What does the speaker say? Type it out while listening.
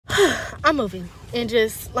I'm moving and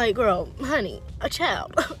just like, girl, honey, a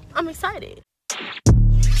child. I'm excited.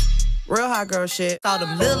 Real hot girl shit. All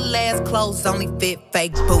them little ass clothes only fit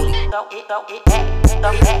fake booty.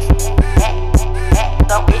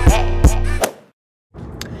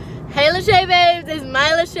 Hey Lashae babes, it's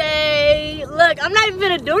Miya Lashae. Look, I'm not even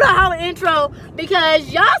gonna do the whole intro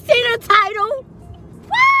because y'all see the title.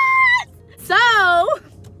 What? So,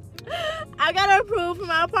 I got approved for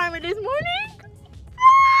my apartment this morning.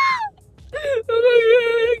 Oh my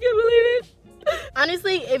god, I can't believe it.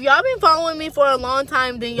 Honestly, if y'all been following me for a long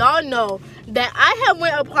time, then y'all know that I have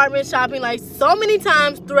went apartment shopping like so many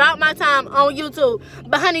times throughout my time on YouTube.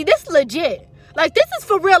 But honey, this is legit. Like, this is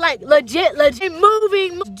for real, like, legit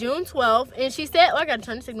moving. June 12th, and she said, oh, I gotta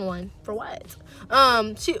turn the signal on. For what?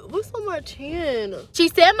 What's on my chin? She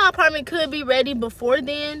said my apartment could be ready before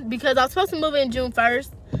then because I was supposed to move in June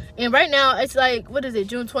 1st. And right now, it's like, what is it,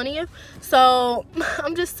 June 20th? So,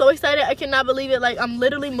 I'm just so excited. I cannot believe it. Like, I'm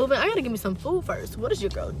literally moving. I gotta give me some food first. What is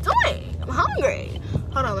your girl doing? I'm hungry.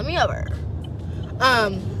 Hold on, let me over.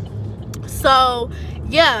 So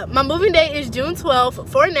yeah, my moving date is June 12th.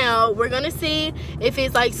 For now, we're gonna see if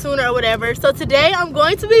it's like sooner or whatever. So today I'm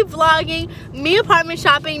going to be vlogging me apartment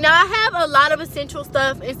shopping. Now I have a lot of essential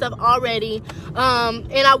stuff and stuff already,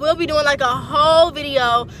 and I will be doing like a whole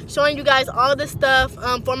video showing you guys all the stuff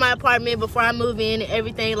for my apartment before I move in and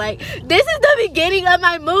everything. Like, this is the beginning of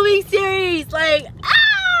my moving series. Like,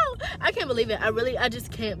 ow, I can't believe it. I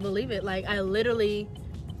just can't believe it. Like, I literally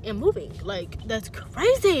am moving. Like, that's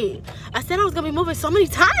crazy. I said I was gonna be moving so many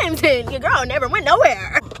times and your girl never went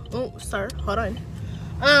nowhere. Oh, sir, hold on.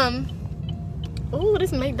 Oh,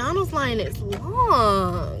 this McDonald's line is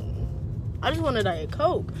long. I just want a Diet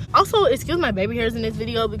Coke. Also, excuse my baby hairs in this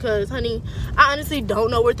video because, honey, I honestly don't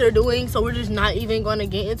know what they're doing, so we're just not even gonna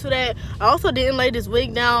get into that. I also didn't lay this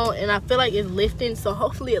wig down and I feel like it's lifting, so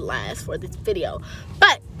hopefully it lasts for this video.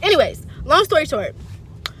 But anyways, long story short,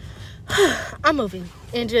 I'm moving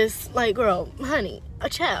and just like, girl, honey, a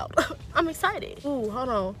child. I'm excited. Ooh, hold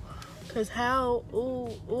on. Cause how,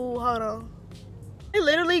 hold on. I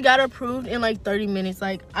literally got approved in like 30 minutes.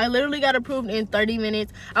 Like, I literally got approved in 30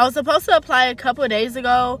 minutes. I was supposed to apply a couple of days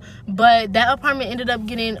ago, but that apartment ended up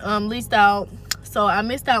getting leased out. So I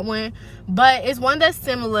missed that one, but it's one that's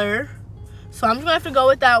similar. So I'm just gonna have to go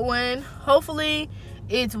with that one. Hopefully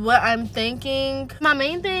it's what I'm thinking. My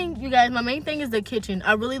main thing, you guys, my main thing is the kitchen.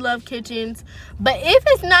 I really love kitchens, but if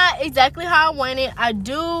it's not exactly how I want it, I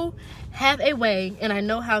do have a way and I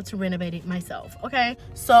know how to renovate it myself. Okay,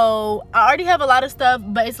 so I already have a lot of stuff,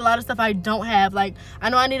 but it's a lot of stuff I don't have. Like, I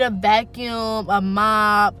know I need a vacuum, a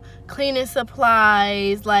mop, cleaning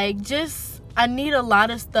supplies, like, just I need a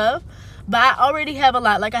lot of stuff, but I already have a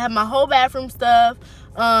lot. Like, I have my whole bathroom stuff.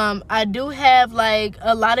 I do have like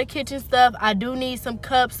a lot of kitchen stuff. I do need some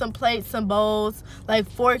cups, some plates, some bowls, like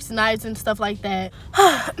forks, knives, and stuff like that.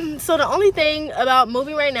 So the only thing about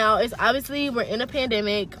moving right now is obviously we're in a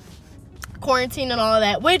pandemic, quarantine and all of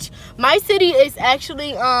that, which my city is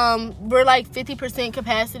actually we're like 50%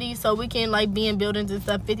 capacity, so we can like be in buildings and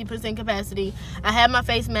stuff. 50% capacity. I have my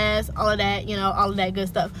face mask, all of that, you know, all of that good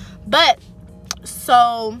stuff. But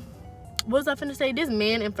so what was I finna say? This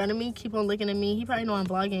man in front of me keep on looking at me. He probably know I'm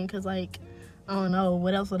vlogging because, like, I don't know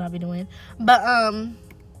what else would I be doing. But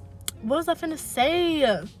what was I finna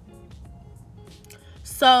say?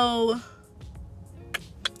 So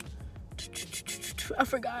I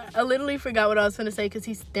forgot. I literally forgot what I was finna say because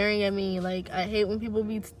he's staring at me. Like, I hate when people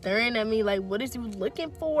be staring at me. Like, what is you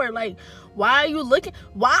looking for? Like, why are you looking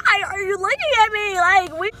at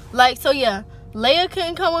me? Like, so yeah, Leia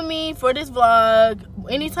couldn't come with me for this vlog.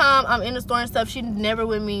 Anytime I'm in the store and stuff, she's never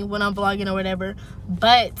with me when I'm vlogging or whatever.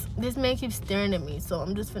 But this man keeps staring at me, so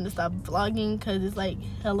I'm just finna stop vlogging because it's like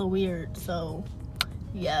hella weird. So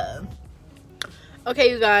yeah. Okay,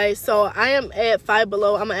 you guys, so I am at Five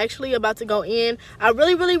Below. I'm actually about to go in. I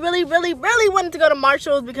really wanted to go to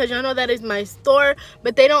Marshall's because y'all know that is my store,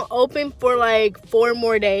 but they don't open for like 4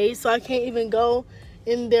 more days, so I can't even go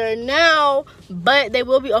in there now, but they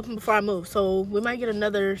will be open before I move, so we might get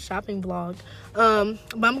another shopping vlog. But I'm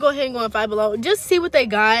gonna go ahead and go on Five Below, just see what they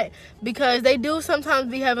got, because they do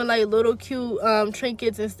sometimes be having like little cute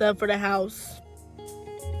trinkets and stuff for the house.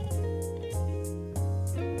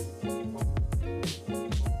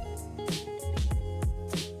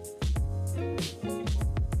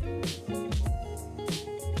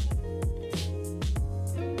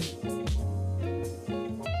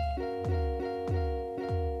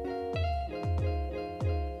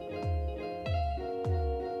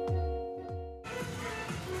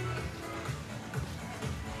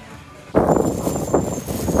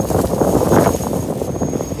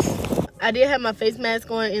 I I did have my face mask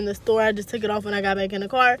on in the store. I just took it off when I got back in the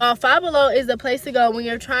car. Five Below is the place to go when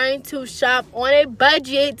you're trying to shop on a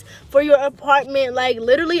budget for your apartment. Like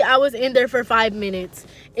literally, I was in there for 5 minutes.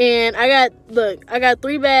 And I got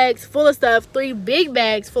 3 bags full of stuff, 3 big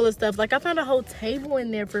bags full of stuff. Like I found a whole table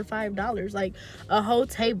in there for $5, like a whole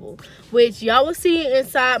table, which y'all will see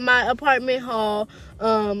inside my apartment haul.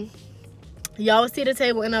 Y'all will see the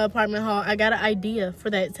table in the apartment haul. I got an idea for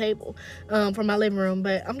that table for my living room,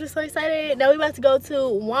 but I'm just so excited. Now we about to go to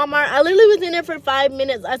Walmart. I literally was in there for 5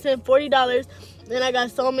 minutes. I spent $40 and I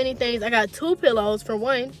got so many things. I got 2 pillows for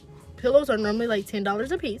one. Pillows are normally like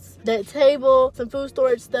 $10 a piece. That table, some food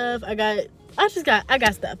storage stuff. I got stuff. I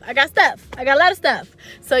got a lot of stuff.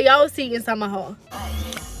 So y'all will see inside my haul.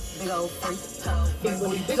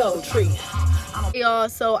 Big old tree. Y'all,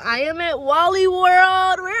 so I am at Wally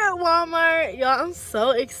World. We're at Walmart. Y'all, I'm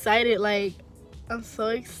so excited. Like, I'm so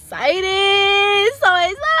excited. So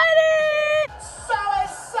excited.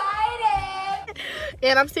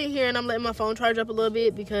 And I'm sitting here and I'm letting my phone charge up a little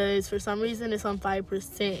bit because for some reason it's on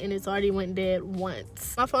 5% and it's already went dead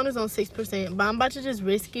once. My phone is on 6%, but I'm about to just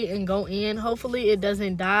risk it and go in. Hopefully it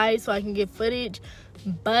doesn't die so I can get footage.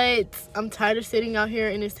 But I'm tired of sitting out here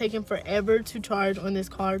and it's taking forever to charge on this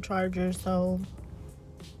car charger. So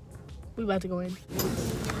we about to go in.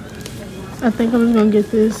 I think I'm just gonna get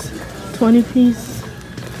this 20-piece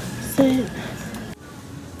set.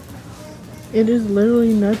 It is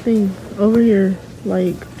literally nothing over here.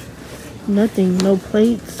 Like nothing, no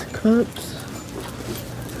plates, cups,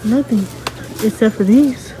 nothing except for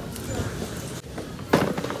these.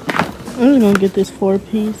 I'm just gonna get this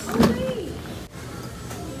 4-piece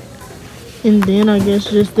and then I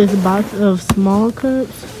guess just this box of small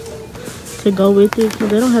cups to go with it because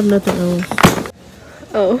they don't have nothing else.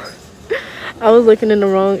 Oh, I was looking in the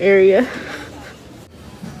wrong area.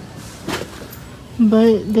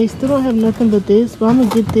 But they still don't have nothing but this, but I'm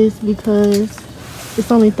gonna get this because it's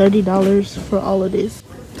only $30 for all of this.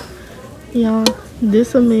 Y'all,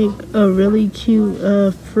 this will make a really cute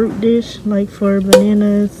fruit dish, like for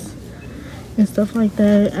bananas and stuff like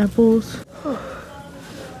that, apples.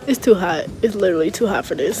 It's too hot. It's literally too hot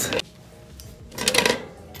for this.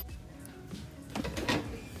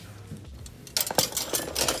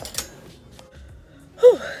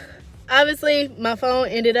 Obviously, my phone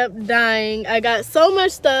ended up dying. I got so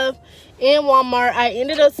much stuff in Walmart. I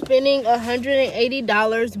ended up spending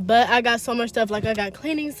 $180, but I got so much stuff. Like I got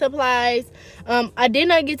cleaning supplies. I did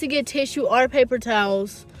not get to get tissue or paper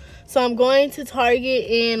towels. So I'm going to Target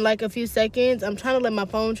in like a few seconds. I'm trying to let my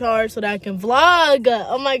phone charge so that I can vlog.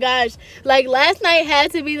 Oh my gosh. Like last night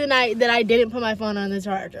had to be the night that I didn't put my phone on the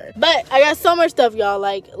charger. But I got so much stuff, y'all.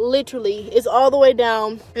 Like literally, it's all the way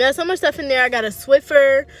down. I got so much stuff in there. I got a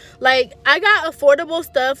Swiffer. Like I got affordable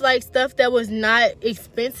stuff, like stuff that was not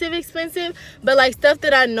expensive, but like stuff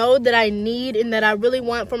that I know that I need and that I really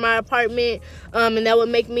want for my apartment, and that would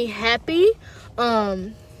make me happy.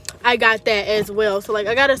 I got that as well. So like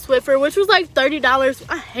I got a Swiffer, which was like $30.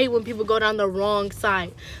 I hate when people go down the wrong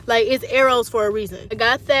side. Like it's arrows for a reason. I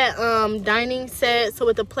got that dining set, so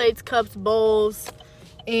with the plates, cups, bowls,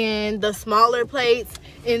 and the smaller plates.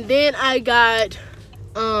 And then I got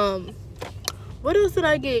what else did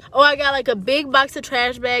I get? Oh, I got like a big box of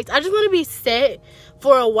trash bags. I just want to be set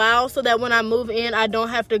for a while so that when I move in, I don't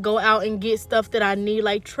have to go out and get stuff that I need,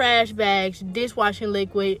 like trash bags, dishwashing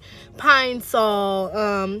liquid, Pine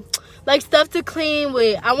Sol, like stuff to clean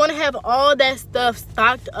with. I want to have all that stuff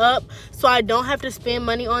stocked up so I don't have to spend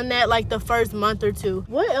money on that like the first month or two.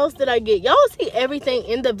 What else did I get? Y'all see everything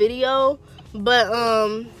in the video, but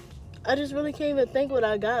I just really can't even think what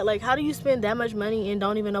I got. Like, how do you spend that much money and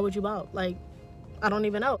don't even know what you bought? Like, I don't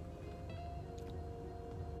even know.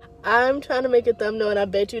 I'm trying to make a thumbnail and I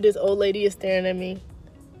bet you this old lady is staring at me.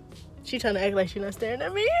 She's trying to act like she's not staring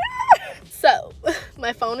at me. So,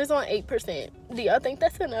 my phone is on 8%. Do y'all think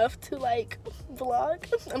that's enough to like vlog?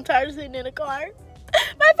 I'm tired of sitting in a car.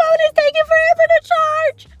 My phone is taking forever to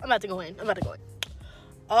charge. I'm about to go in.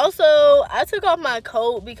 Also, I took off my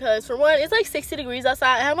coat because for one, it's like 60 degrees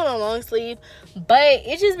outside. I have on a long sleeve, but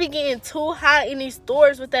it just be getting too hot in these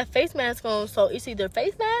stores with that face mask on. So it's either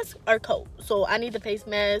face mask or coat. So I need the face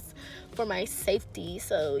mask for my safety.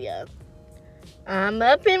 So yeah, I'm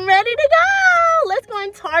up and ready to go. Let's go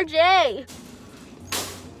in Target.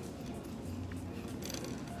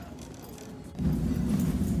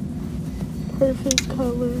 Perfect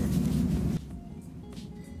color.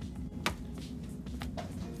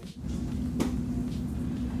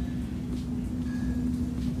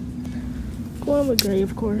 Going with gray,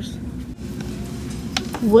 of course.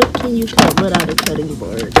 What can you cut without a cutting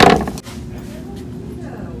board?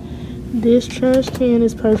 This trash can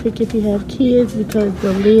is perfect if you have kids because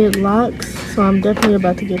the lid locks. So I'm definitely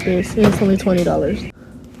about to get this, and it's only $20.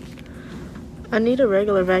 I need a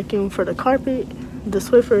regular vacuum for the carpet. The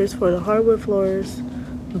Swiffer is for the hardwood floors,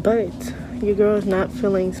 but your girl is not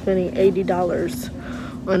feeling spending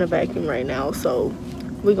 $80 on a vacuum right now, so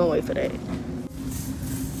we're gonna wait for that.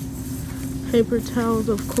 Paper towels,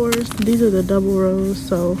 of course. These are the double rows,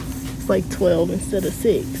 so it's like 12 instead of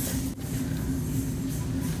 6.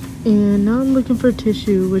 And now I'm looking for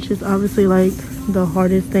tissue, which is obviously like the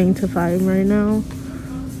hardest thing to find right now.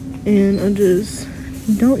 And I just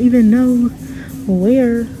don't even know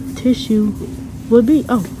where tissue would be.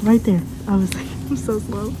 Oh, right there. I was like, I'm so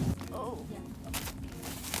slow. Oh.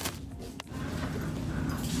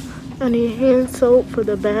 I need hand soap for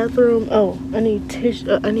the bathroom. Oh, I need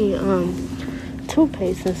tissue. I need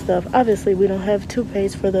toothpaste and stuff. Obviously, we don't have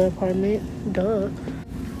toothpaste for the apartment. Duh.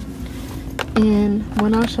 And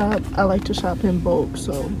when I shop, I like to shop in bulk,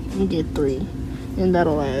 so you get 3, and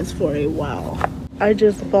that'll last for a while. I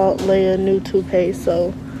just bought Leia new toothpaste,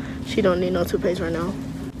 so she don't need no toothpaste right now.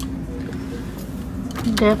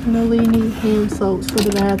 Definitely need hand soaps for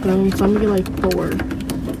the bathroom, so I'm gonna get like 4.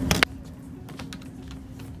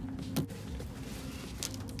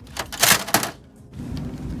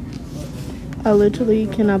 I literally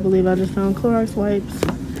cannot believe I just found Clorox wipes.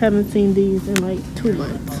 Haven't seen these in like 2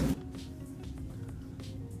 months.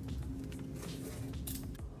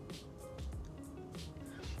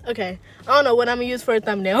 Okay, I don't know what I'm gonna use for a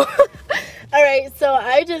thumbnail. All right, so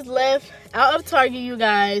I just left out of Target, you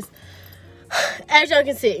guys. As y'all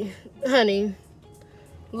can see, honey,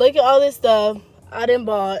 look at all this stuff I done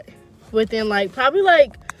bought within like probably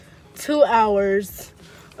like 2 hours.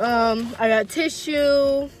 I got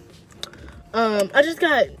tissue. I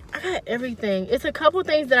got everything. It's a couple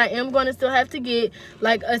things that I am going to still have to get,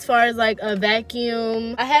 like as far as like a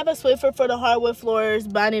vacuum. I have a Swiffer for the hardwood floors,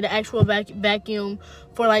 but I need an actual vacuum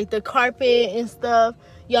for like the carpet and stuff.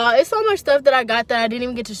 Y'all, it's so much stuff that I got that I didn't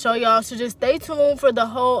even get to show y'all, so just stay tuned for the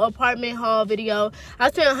whole apartment haul video.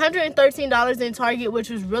 I spent $113 in Target, which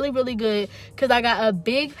was really, really good because I got a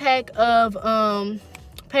big pack of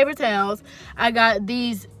paper towels. I got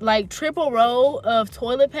these like triple roll of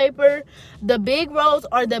toilet paper. The big rolls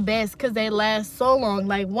are the best because they last so long.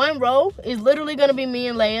 Like 1 roll is literally gonna be me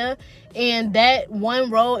and Leia, and that 1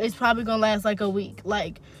 roll is probably gonna last like a week,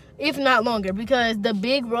 like if not longer, because the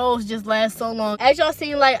big rolls just last so long. As y'all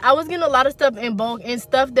seen, like I was getting a lot of stuff in bulk and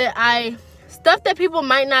stuff that people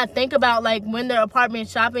might not think about like when they're apartment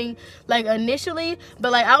shopping like initially,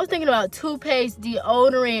 but like I was thinking about toothpaste,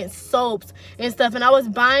 deodorant, soaps and stuff, and I was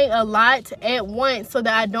buying a lot at once so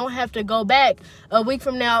that I don't have to go back a week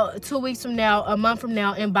from now, 2 weeks from now, a month from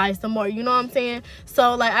now and buy some more, you know what I'm saying?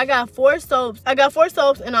 So like I got 4 soaps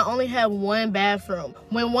and I only have 1 bathroom.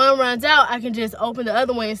 When one runs out, I can just open the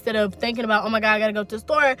other one instead of thinking about, oh my god, I gotta go to the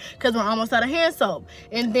store because we're almost out of hand soap.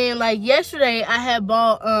 And then like yesterday I had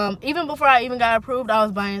bought even before I even got approved, I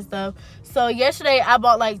was buying stuff. So yesterday I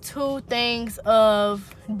bought like 2 things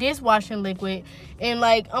of dishwashing liquid, and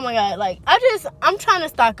like oh my god, like I'm trying to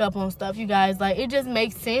stock up on stuff, you guys. Like it just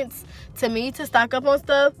makes sense to me to stock up on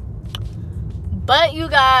stuff. But you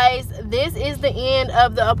guys, this is the end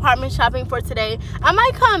of the apartment shopping for today. I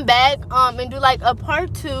might come back and do like a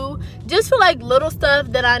part 2 just for like little stuff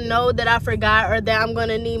that I know that I forgot or that I'm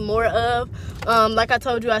gonna need more of. Like I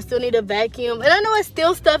told you, I still need a vacuum, and I know it's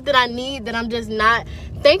still stuff that I need that I'm just not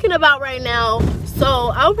thinking about right now. So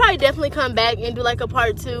I'll probably definitely come back and do like a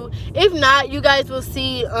part 2. If not, you guys will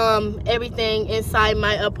see everything inside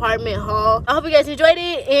my apartment haul. I hope you guys enjoyed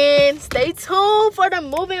it, and stay tuned for the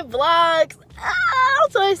moving vlogs.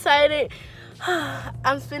 I'm so excited.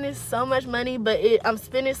 I'm spending so much money, but I'm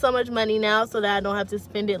spending so much money now so that I don't have to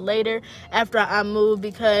spend it later after I move,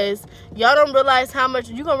 because y'all don't realize how much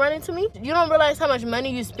you gonna run into me. You don't realize how much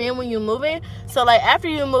money you spend when you're moving. So like after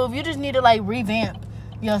you move, you just need to like revamp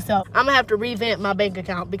yourself. I'm gonna have to revamp my bank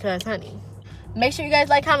account because honey, make sure you guys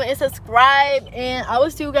like, comment and subscribe, and I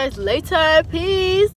will see you guys later. Peace.